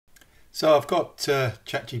So I've got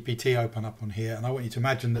ChatGPT open up on here, and I want you to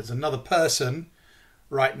imagine there's another person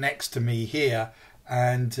right next to me here,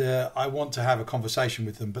 and I want to have a conversation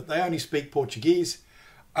with them, but they only speak Portuguese,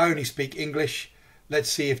 I only speak English. Let's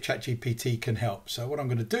see if ChatGPT can help. So what I'm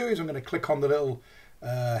going to do is I'm going to click on the little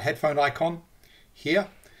headphone icon here,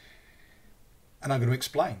 and I'm going to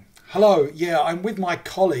explain. Hello, yeah, I'm with my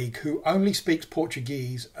colleague who only speaks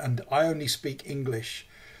Portuguese and I only speak English.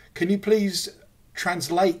 Can you please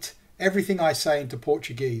translate everything I say into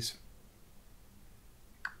Portuguese?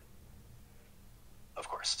 Of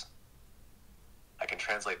course. I can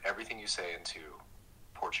translate everything you say into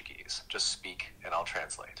Portuguese. Just speak and I'll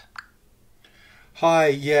translate. Hi,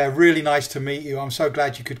 yeah, really nice to meet you. I'm so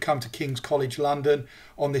glad you could come to King's College London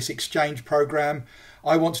on this exchange programme.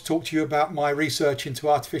 I want to talk to you about my research into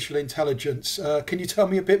artificial intelligence. Can you tell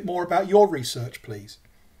me a bit more about your research, please?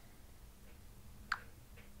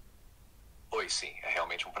 Oi, sim, é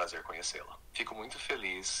realmente prazer conhecê-la. Fico muito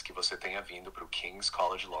feliz que você tenha vindo para o King's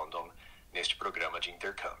College London neste programa de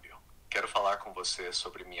intercâmbio. Quero falar com você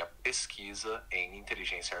sobre minha pesquisa em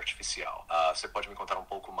inteligência artificial. Você pode me contar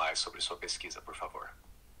pouco mais sobre sua pesquisa, por favor?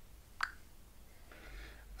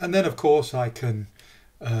 And then, of course, I can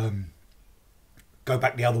go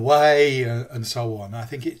back the other way and so on. I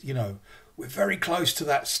think we're very close to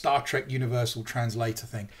that Star Trek Universal Translator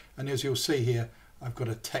thing. And as you'll see here, I've got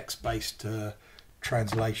a text-based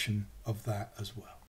translation of that as well.